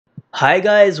Hi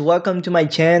guys, welcome to my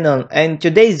channel, and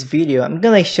today's video I'm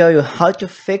gonna show you how to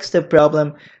fix the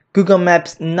problem Google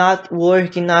Maps not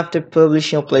working after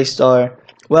publishing on Play Store.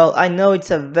 Well, I know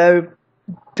it's a very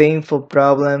painful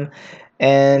problem,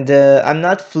 and I'm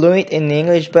not fluent in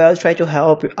English, but I'll try to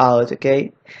help you out,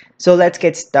 okay? So let's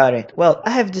get started. Well,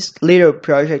 I have this little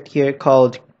project here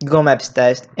called Google Maps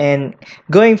Test, and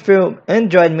going through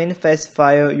Android manifest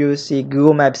file, you'll see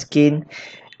Google Maps key,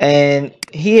 and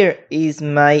here is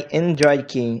my Android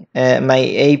key, my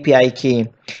API key.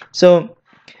 So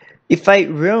if I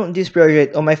run this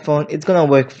project on my phone, it's gonna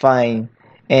work fine,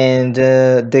 and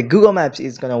the Google Maps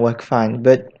is gonna work fine.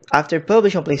 But after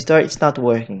publish on Play Store, it's not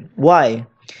working. Why?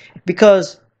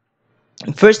 Because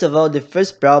first of all, the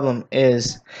first problem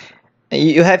is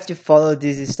you have to follow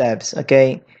these steps.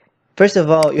 Okay. First of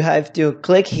all, you have to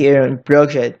click here on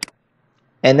project,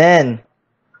 and then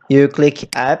you click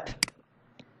app,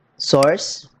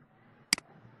 source,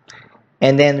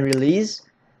 and then release.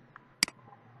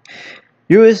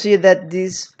 You will see that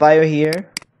this file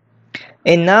here,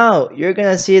 and now you're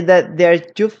gonna see that there are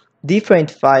two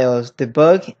different files,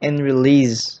 debug and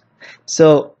release.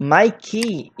 So my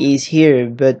key is here,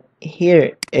 but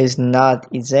here is not,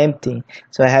 it's empty,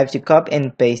 so I have to copy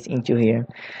and paste into here.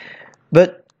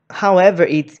 But however,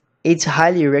 it's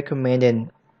highly recommended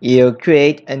you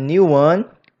create a new one.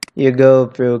 You go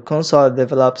through console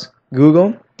develops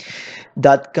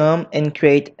google.com and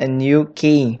create a new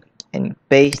key and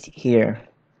paste here.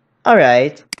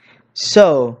 Alright,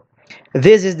 so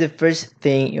this is the first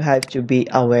thing you have to be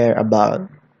aware about.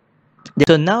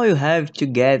 So now you have to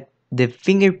get the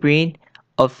fingerprint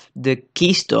of the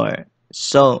keystore.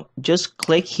 So just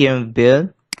click here on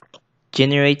build,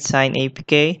 generate sign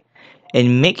APK,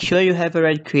 and make sure you have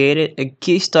already created a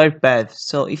keystore path.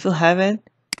 So if you haven't,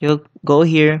 you'll go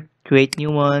here, create new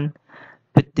one,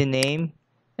 put the name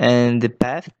and the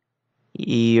path.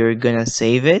 You're gonna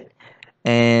save it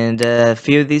and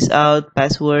fill this out.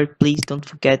 Password, please don't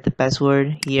forget the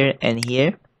password here and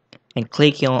here, and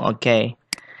click on OK.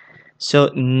 So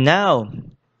now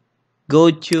go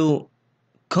to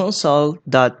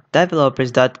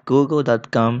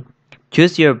console.developers.google.com,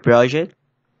 choose your project,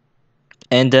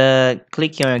 and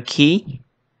click on key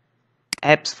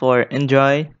apps for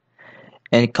Android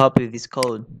and copy this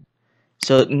code.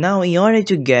 So now in order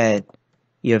to get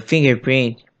your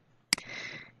fingerprint,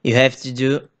 you have to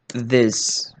do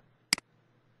this.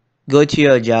 Go to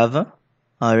your Java,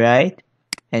 alright,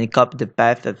 and copy the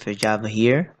path of your Java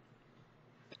here,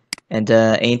 and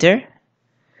enter.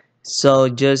 So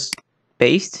just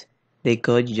paste the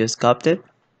code you just copied it,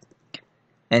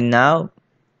 and now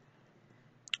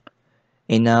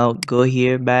go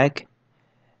here back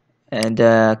and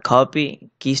copy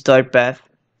keystore path,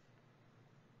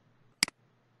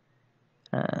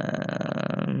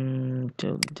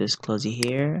 to just close it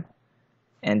here,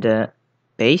 and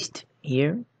paste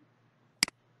here,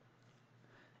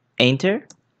 enter.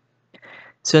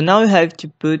 So now you have to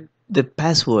put the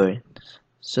password.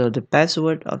 So the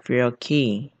password of your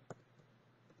key.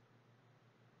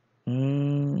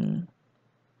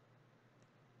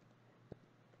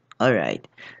 Alright,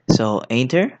 so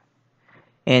enter,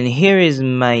 and here's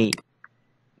the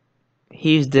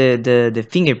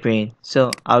fingerprint.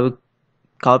 So I will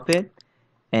copy it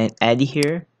and add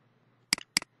here,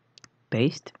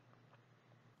 paste.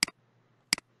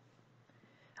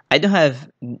 I don't have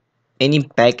any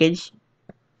package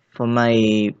for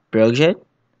my project,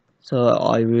 so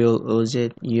I will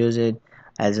use it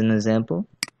as an example.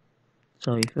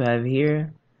 So if you have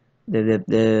here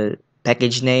the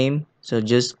package name, so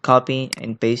just copy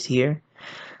and paste here.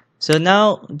 So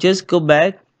now just go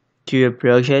back to your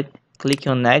project, click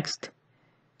on next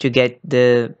to get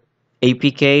the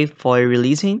APK for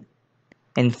releasing,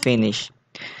 and finish.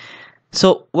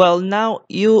 So well, now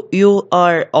you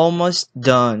are almost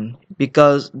done,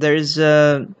 because there's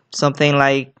something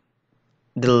like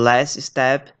the last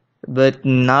step, but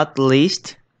not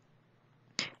least.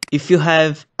 If you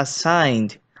have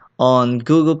assigned on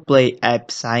Google Play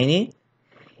app signing,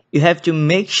 you have to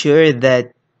make sure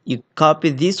that you copy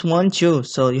this one too.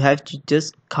 So you have to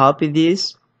just copy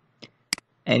this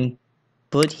and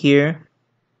put here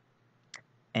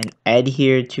and add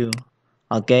here too.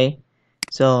 Okay,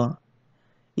 so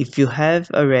if you have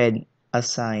already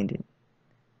assigned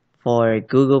for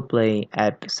Google Play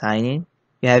app signing,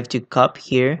 you have to copy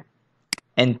here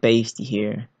and paste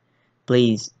here.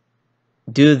 Please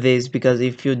do this, because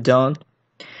if you don't,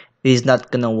 it's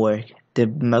not gonna work. The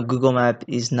Google Map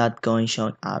is not going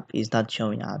showing up. It's not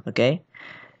showing up. Okay,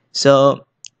 so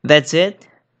that's it.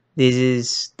 This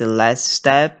is the last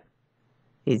step.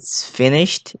 It's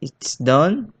finished. It's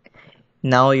done.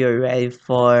 Now you're ready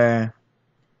for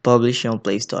publishing on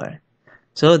Play Store.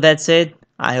 So that's it.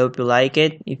 I hope you like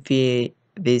it.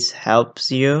 This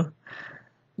helps you,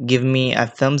 give me a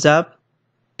thumbs up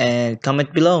and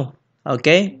comment below.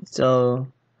 Okay, so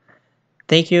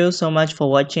thank you so much for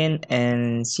watching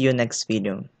and see you next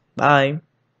video. Bye.